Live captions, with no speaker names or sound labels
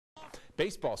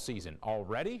Baseball season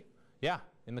already? Yeah,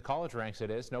 in the college ranks it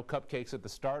is. No cupcakes at the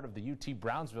start of the UT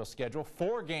Brownsville schedule.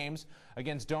 4 games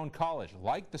against Doane College.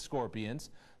 Like the Scorpions,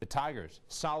 the Tigers,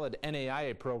 solid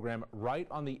NAIA program right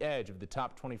on the edge of the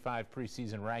top 25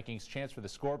 preseason rankings. Chance for the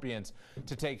Scorpions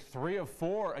to take 3 of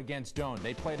 4 against Doane.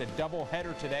 They played a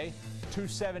doubleheader today, 2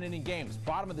 7-inning games.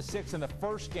 Bottom of the 6th in the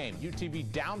first game.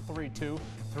 UTV down 3-2,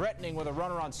 threatening with a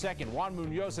runner on second. Juan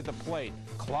Munoz at the plate.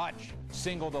 Clutch.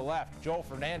 Single to left. Joel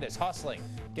Fernandez hustling.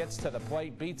 Gets to the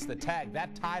plate, beats the tag.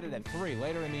 That tied it at 3.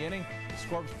 Later in the inning,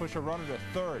 Scorps push a runner to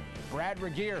third. Brad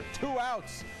Regier, 2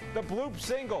 outs. The bloop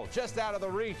single just out of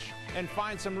the reach and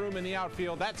finds some room in the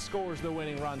outfield. That scores the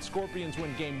winning run. Scorpions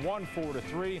win game 1,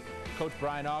 4-3. Coach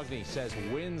Brian Ogney says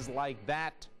wins like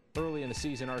that early in the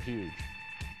season are huge.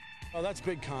 Well, that's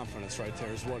big confidence right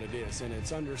there is what it is, and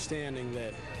it's understanding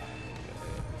that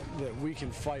we can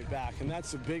fight back, and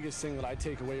that's the biggest thing that I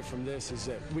take away from this is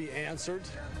that we answered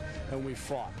and we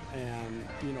fought, and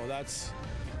you know that's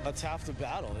half the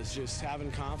battle is just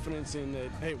having confidence in that,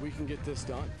 hey, we can get this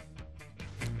done.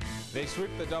 They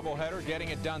sweep the doubleheader, getting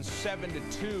it done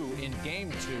 7-2 in game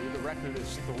 2. The record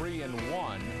is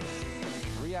 3-1,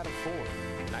 3 out of 4.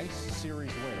 Nice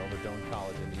series win over Doane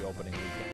College in the opening weekend.